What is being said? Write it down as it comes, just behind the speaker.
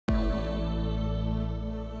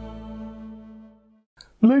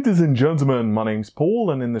Ladies and gentlemen, my name's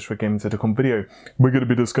Paul, and in this Gaming Tech.com video, we're going to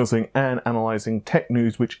be discussing and analysing tech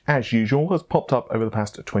news which, as usual, has popped up over the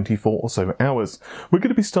past 24 or so hours. We're going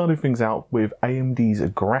to be starting things out with AMD's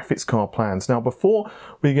graphics card plans. Now, before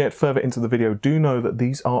we get further into the video, do know that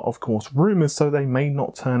these are, of course, rumours, so they may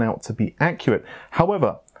not turn out to be accurate.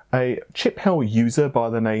 However, a chip-held user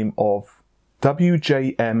by the name of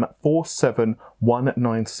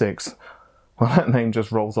WJM47196, well, that name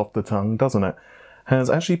just rolls off the tongue, doesn't it?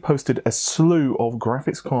 Has actually posted a slew of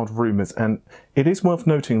graphics card rumours, and it is worth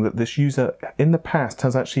noting that this user in the past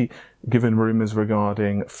has actually given rumours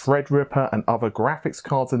regarding Threadripper and other graphics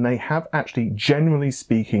cards, and they have actually, generally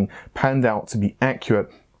speaking, panned out to be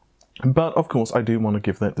accurate. But of course, I do want to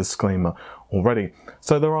give that disclaimer already.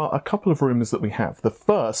 So there are a couple of rumours that we have. The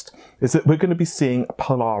first is that we're going to be seeing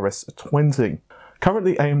Polaris 20.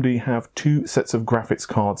 Currently, AMD have two sets of graphics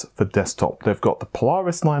cards for desktop. They've got the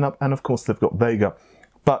Polaris lineup, and of course they've got Vega.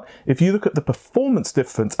 But if you look at the performance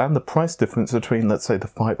difference and the price difference between, let's say, the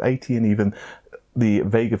 580 and even the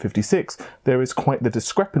Vega 56, there is quite the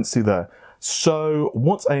discrepancy there. So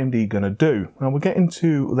what's AMD going to do? Now, we'll get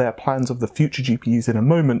into their plans of the future GPUs in a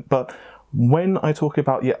moment, but when I talk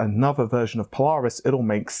about yet another version of Polaris, it'll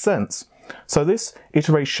make sense. So this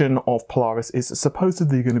iteration of Polaris is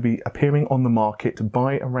supposedly going to be appearing on the market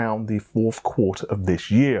by around the fourth quarter of this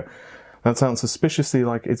year. That sounds suspiciously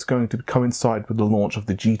like it's going to coincide with the launch of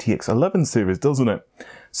the GTX 11 series, doesn't it?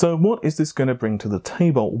 So what is this going to bring to the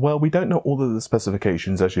table? Well, we don't know all of the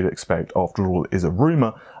specifications, as you'd expect. After all, it is a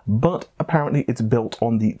rumour, but apparently it's built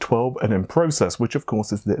on the 12nm process, which of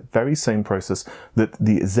course is the very same process that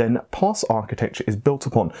the Zen Plus architecture is built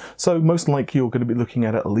upon. So most likely you're going to be looking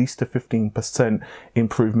at least a 15%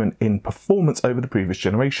 improvement in performance over the previous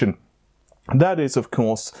generation. That is, of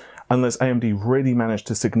course, unless AMD really managed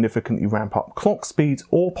to significantly ramp up clock speeds,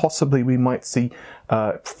 or possibly we might see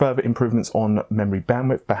further improvements on memory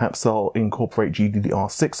bandwidth. Perhaps they'll incorporate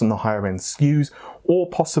GDDR6 on the higher end SKUs, or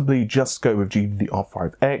possibly just go with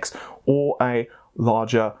GDDR5X, or a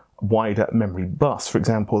larger, wider memory bus. For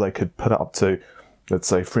example, they could put it up to, let's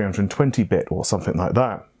say, 320-bit or something like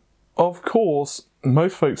that. Of course,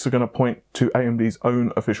 most folks are going to point to AMD's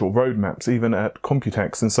own official roadmaps, even at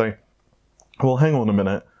Computex, and say, well, hang on a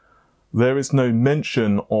minute. There is no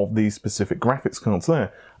mention of these specific graphics cards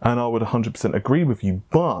there, and I would 100% agree with you,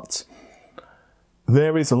 but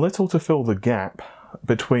there is a little to fill the gap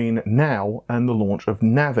between now and the launch of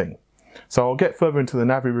Navi. So I'll get further into the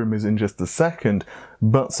Navi rumours in just a second,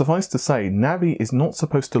 but suffice to say, Navi is not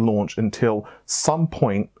supposed to launch until some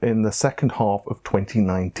point in the second half of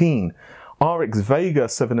 2019. RX Vega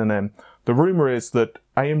 7nm, the rumour is that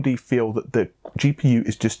AMD feel that the GPU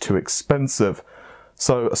is just too expensive.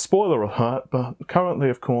 So a spoiler alert, but currently,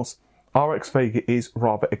 of course, RX Vega is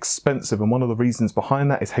rather expensive, and one of the reasons behind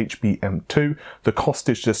that is HBM2. The cost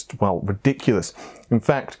is just, well, ridiculous. In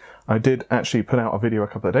fact, I did actually put out a video a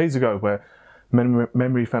couple of days ago where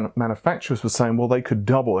memory manufacturers were saying, well, they could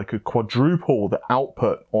double, they could quadruple the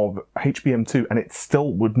output of HBM2, and it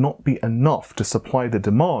still would not be enough to supply the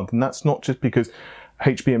demand. And that's not just because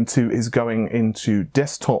HBM2 is going into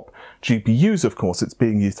desktop GPUs, of course. It's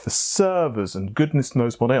being used for servers and goodness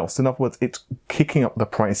knows what else. In other words, it's kicking up the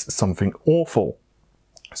price something awful.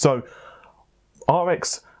 So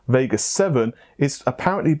RX Vega 7 is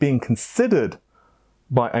apparently being considered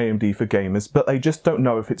by AMD for gamers, but they just don't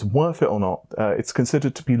know if it's worth it or not. It's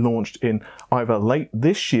considered to be launched in either late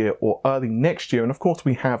this year or early next year. And of course,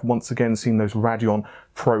 we have once again seen those Radeon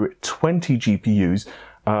Pro 20 GPUs,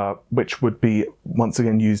 which would be once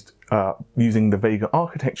again used using the Vega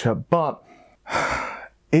architecture. But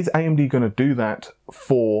is AMD going to do that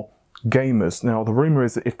for gamers? Now, the rumor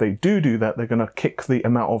is that if they do that, they're going to kick the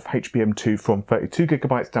amount of HBM2 from 32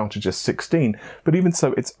 gigabytes down to just 16. But even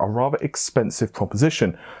so, it's a rather expensive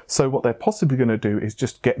proposition. So what they're possibly going to do is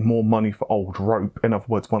just get more money for old rope. In other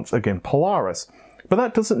words, once again, Polaris. But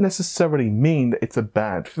that doesn't necessarily mean that it's a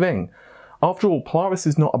bad thing. After all, Polaris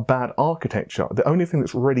is not a bad architecture. The only thing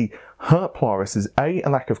that's really hurt Polaris is A, a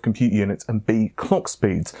lack of compute units, and B, clock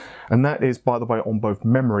speeds. And that is, by the way, on both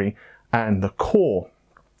memory and the core.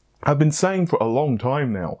 I've been saying for a long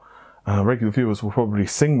time now, regular viewers will probably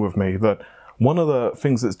sing with me, that one of the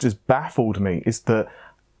things that's just baffled me is the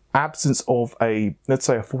absence of a, let's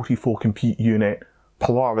say, a 44 compute unit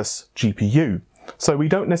Polaris GPU. So we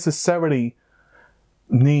don't necessarily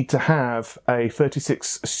need to have a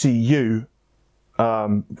 36 CU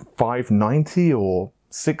 590 or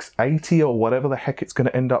 680 or whatever the heck it's going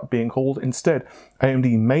to end up being called. Instead,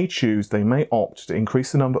 AMD may choose, they may opt to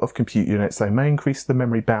increase the number of compute units, they may increase the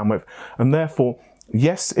memory bandwidth, and therefore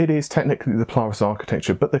Yes, it is technically the Polaris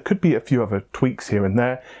architecture, but there could be a few other tweaks here and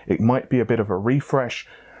there. It might be a bit of a refresh.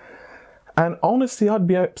 And honestly, I'd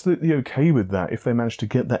be absolutely okay with that if they managed to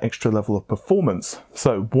get that extra level of performance.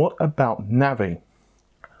 So what about Navi?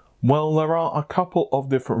 Well, there are a couple of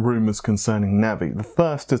different rumours concerning Navi. The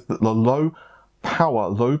first is that the low power,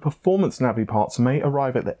 low performance Navi parts may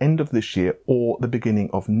arrive at the end of this year or the beginning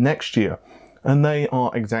of next year. And they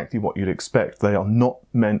are exactly what you'd expect. They are not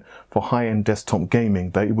meant for high-end desktop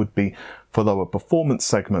gaming. They would be for lower performance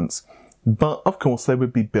segments. But of course, they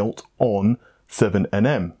would be built on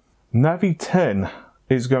 7nm. Navi 10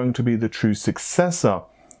 is going to be the true successor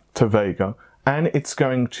to Vega, and it's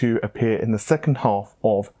going to appear in the second half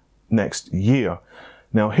of next year.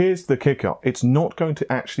 Now here's the kicker. It's not going to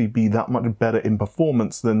actually be that much better in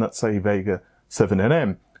performance than, let's say, Vega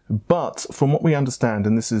 7nm. But from what we understand,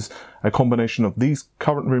 and this is a combination of these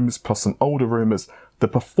current rumours plus some older rumours, the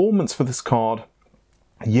performance for this card,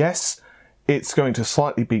 yes, it's going to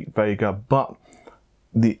slightly beat Vega, but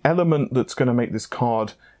the element that's going to make this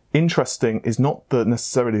card interesting is not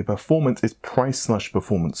necessarily performance, it's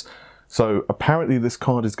price/performance. So apparently this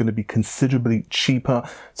card is going to be considerably cheaper.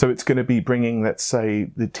 So it's going to be bringing, let's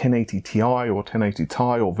say, the 1080 Ti or 1080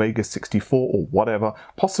 Ti or Vega 64 or whatever,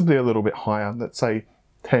 possibly a little bit higher, let's say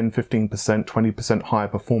 10, 15%, 20% higher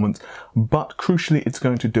performance. But crucially, it's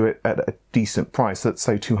going to do it at a decent price, let's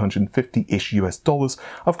say 250-ish US dollars.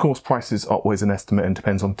 Of course, prices are always an estimate and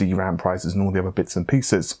depends on DRAM prices and all the other bits and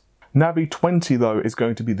pieces. Navi 20, though, is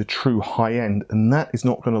going to be the true high-end, and that is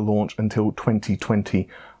not going to launch until 2020,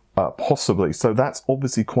 possibly. So that's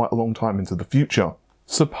obviously quite a long time into the future.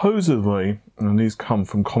 Supposedly, and these come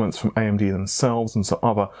from comments from AMD themselves and some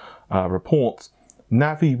other reports,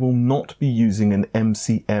 Navi will not be using an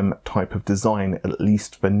MCM type of design, at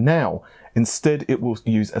least for now. Instead, it will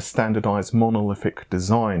use a standardized monolithic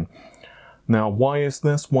design. Now, why is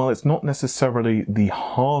this? Well, it's not necessarily the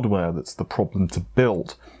hardware that's the problem to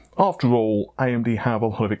build. After all, AMD have a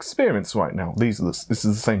lot of experience right now. This is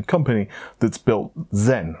the same company that's built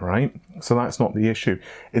Zen, right? So that's not the issue.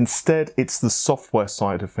 Instead, it's the software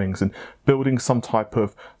side of things and building some type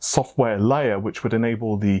of software layer which would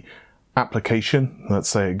enable the application, let's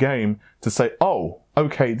say a game, to say, oh,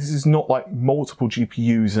 okay, this is not like multiple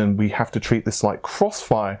GPUs and we have to treat this like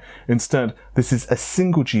crossfire. Instead, this is a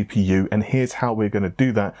single GPU and here's how we're going to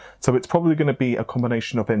do that. So it's probably going to be a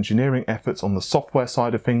combination of engineering efforts on the software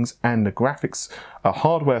side of things and the graphics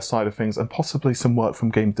hardware side of things, and possibly some work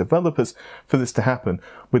from game developers for this to happen.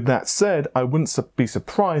 With that said, I wouldn't be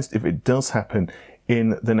surprised if it does happen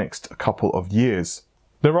in the next couple of years.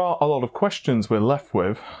 There are a lot of questions we're left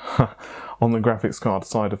with on the graphics card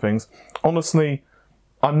side of things. Honestly,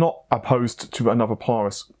 I'm not opposed to another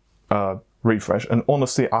Polaris refresh, and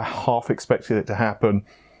honestly, I half expected it to happen.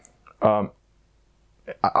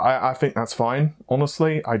 I think that's fine.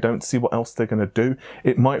 Honestly, I don't see what else they're going to do.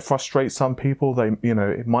 It might frustrate some people.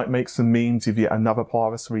 It might make some memes if yet another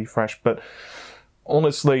Polaris refresh, but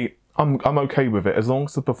honestly, I'm okay with it as long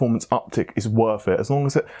as the performance uptick is worth it. As long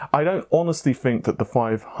as I don't honestly think that the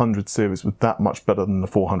 500 series was that much better than the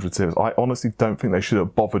 400 series. I honestly don't think they should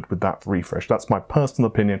have bothered with that refresh. That's my personal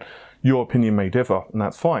opinion. Your opinion may differ, and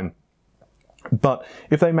that's fine. But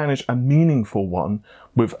if they manage a meaningful one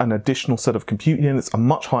with an additional set of compute units, a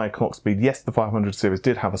much higher clock speed, yes, the 500 series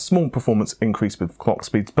did have a small performance increase with clock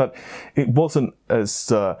speeds, but it wasn't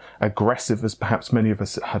as aggressive as perhaps many of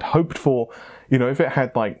us had hoped for. You know, if it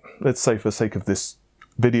had, like, let's say for the sake of this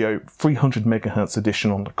video, 300 megahertz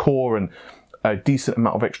addition on the core and a decent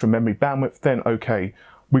amount of extra memory bandwidth, then okay,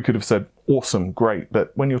 we could have said, awesome, great.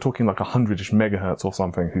 But when you're talking like 100-ish megahertz or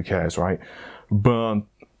something, who cares, right? But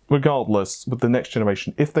regardless, with the next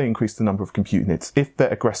generation, if they increase the number of compute units, if they're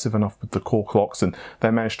aggressive enough with the core clocks and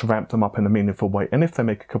they manage to ramp them up in a meaningful way, and if they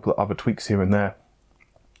make a couple of other tweaks here and there,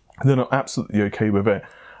 then I'm absolutely okay with it.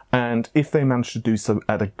 And if they manage to do so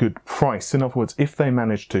at a good price, in other words, if they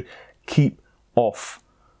manage to keep off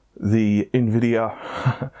the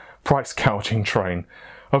NVIDIA price gouging train,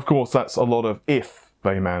 of course, that's a lot of if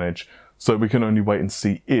they manage. So we can only wait and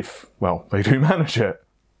see if, well, they do manage it.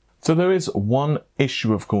 So there is one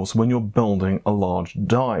issue, of course, when you're building a large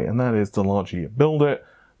die, and that is the larger you build it,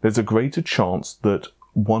 there's a greater chance that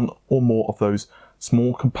one or more of those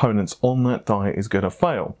small components on that die is going to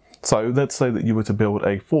fail. So let's say that you were to build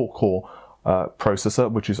a 4-core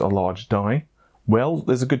processor, which is a large die. Well,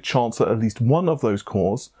 there's a good chance that at least one of those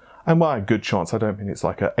cores, and by a good chance, I don't mean it's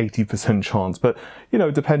like an 80% chance, but, you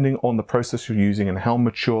know, depending on the process you're using and how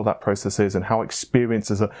mature that process is and how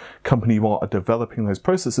experienced as a company you are at developing those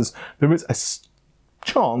processes, there is a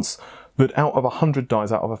chance that out of 100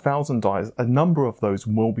 dies, out of 1,000 dies, a number of those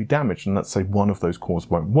will be damaged, and let's say one of those cores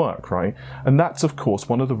won't work, right? And that's of course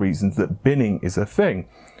one of the reasons that binning is a thing.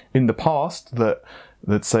 In the past,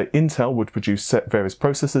 let's say Intel would produce set various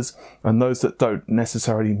processors, and those that don't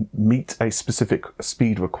necessarily meet a specific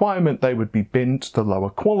speed requirement, they would be binned to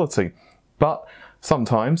lower quality. But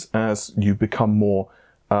sometimes, as you become more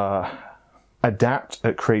adept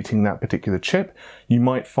at creating that particular chip, you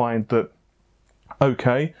might find that,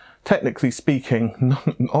 okay, technically speaking,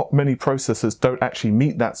 not many processors don't actually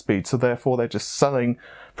meet that speed, so therefore they're just selling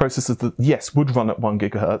processors that, yes, would run at 1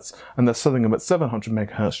 gigahertz, and they're selling them at 700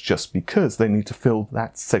 megahertz just because they need to fill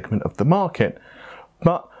that segment of the market.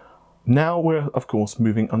 But now we're, of course,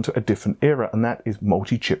 moving onto a different era, and that is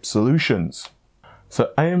multi-chip solutions.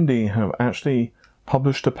 So AMD have actually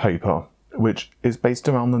published a paper which is based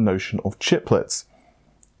around the notion of chiplets.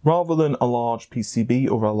 Rather than a large PCB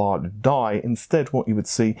or a large die, instead what you would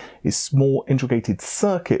see is small integrated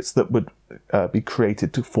circuits that would be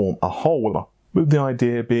created to form a whole. With the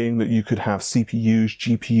idea being that you could have CPUs,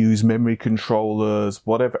 GPUs, memory controllers,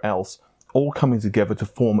 whatever else, all coming together to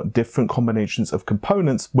form different combinations of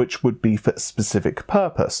components which would be for a specific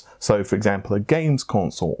purpose. So for example, a games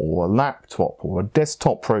console or a laptop or a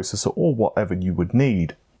desktop processor or whatever you would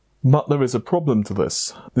need. But there is a problem to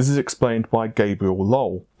this. This is explained by Gabriel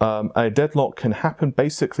Lowell. A deadlock can happen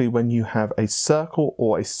basically when you have a circle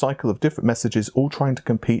or a cycle of different messages all trying to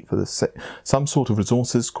compete for some sort of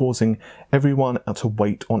resources, causing everyone to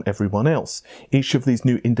wait on everyone else. Each of these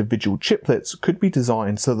new individual chiplets could be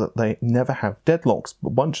designed so that they never have deadlocks,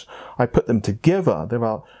 but once I put them together, there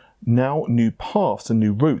are now new paths and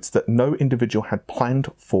new routes that no individual had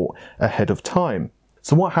planned for ahead of time.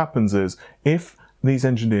 So what happens is, if these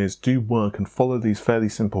engineers do work and follow these fairly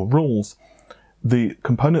simple rules, the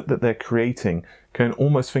component that they're creating can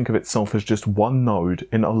almost think of itself as just one node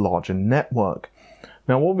in a larger network.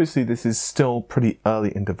 Now obviously this is still pretty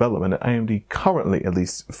early in development, and AMD currently, at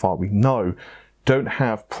least as far as we know, don't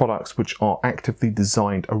have products which are actively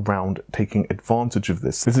designed around taking advantage of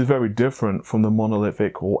this. This is very different from the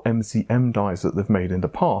monolithic or MCM dies that they've made in the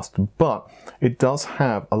past, but it does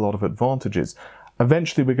have a lot of advantages.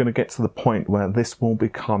 Eventually we're going to get to the point where this will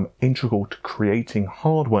become integral to creating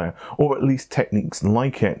hardware, or at least techniques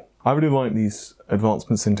like it. I really like these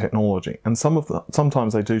advancements in technology, and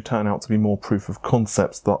sometimes they do turn out to be more proof of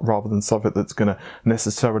concepts that, rather than something that's going to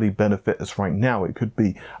necessarily benefit us right now. It could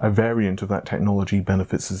be a variant of that technology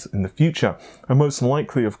benefits us in the future. And most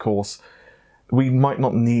likely, of course, we might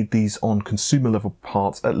not need these on consumer level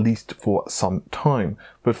parts, at least for some time.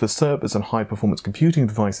 But for servers and high performance computing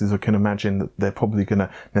devices, I can imagine that they're probably going to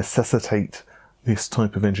necessitate this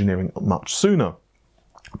type of engineering much sooner.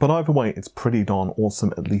 But either way, it's pretty darn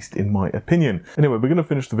awesome, at least in my opinion. Anyway, we're going to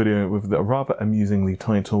finish the video with the rather amusingly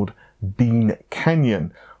titled Bean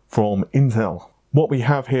Canyon from Intel. What we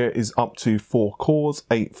have here is up to 4 cores,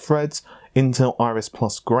 8 threads, Intel Iris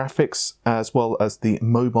Plus graphics, as well as the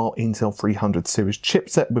mobile Intel 300 series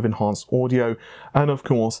chipset with enhanced audio, and of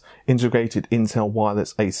course integrated Intel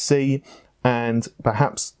wireless AC, and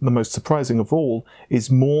perhaps the most surprising of all is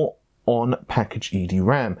more on package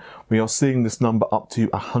EDRAM. We are seeing this number up to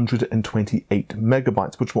 128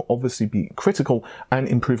 megabytes, which will obviously be critical and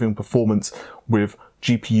improving performance with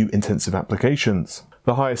GPU intensive applications.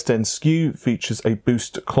 The highest end SKU features a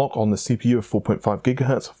boost clock on the CPU of 4.5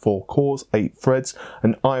 GHz, 4 cores, 8 threads,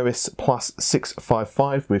 an Iris Plus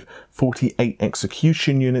 655 with 48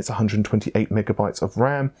 execution units, 128 megabytes of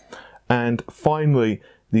RAM, and finally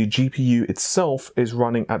the GPU itself is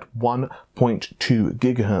running at 1.2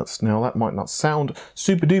 GHz. Now that might not sound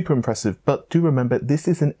super duper impressive, but do remember this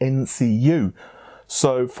is an NCU.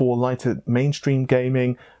 So for lighter mainstream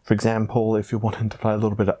gaming, for example, if you're wanting to play a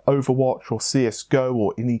little bit of Overwatch or CSGO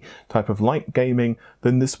or any type of light gaming,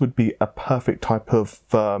 then this would be a perfect type of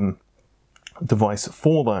device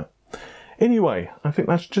for that. Anyway, I think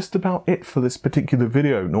that's just about it for this particular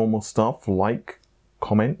video. Normal stuff, like,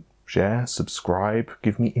 comment, share, subscribe,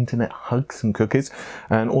 give me internet hugs and cookies,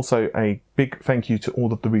 and also a big thank you to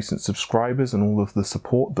all of the recent subscribers and all of the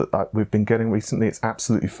support that we've been getting recently. It's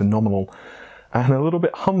absolutely phenomenal. And a little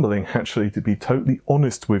bit humbling, actually, to be totally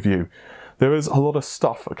honest with you. There is a lot of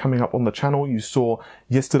stuff coming up on the channel. You saw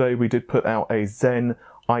yesterday we did put out a Zen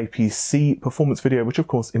IPC performance video, which of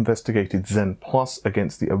course investigated Zen Plus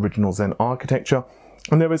against the original Zen architecture.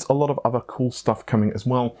 And there is a lot of other cool stuff coming as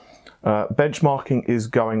well. Benchmarking is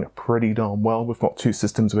going pretty darn well. We've got 2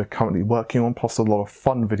 systems we're currently working on, plus a lot of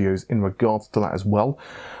fun videos in regards to that as well.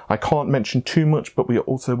 I can't mention too much, but we are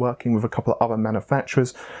also working with a couple of other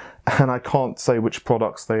manufacturers, and I can't say which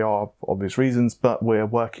products they are for obvious reasons, but we're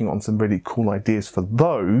working on some really cool ideas for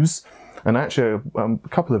those. And actually, a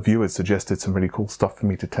couple of viewers suggested some really cool stuff for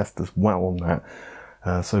me to test as well on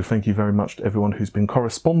that. So thank you very much to everyone who's been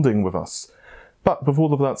corresponding with us. But with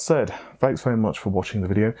all of that said, thanks very much for watching the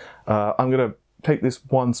video. I'm going to take this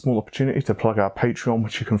one small opportunity to plug our Patreon,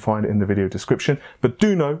 which you can find in the video description. But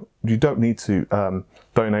do know, you don't need to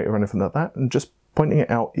donate or anything like that, and just pointing it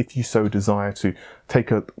out if you so desire to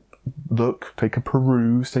take a look, take a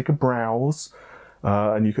peruse, take a browse,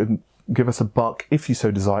 and you can give us $1 if you so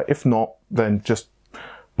desire. If not, then just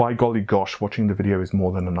by golly gosh, watching the video is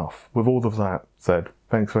more than enough. With all of that said,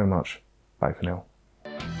 thanks very much. Bye for now.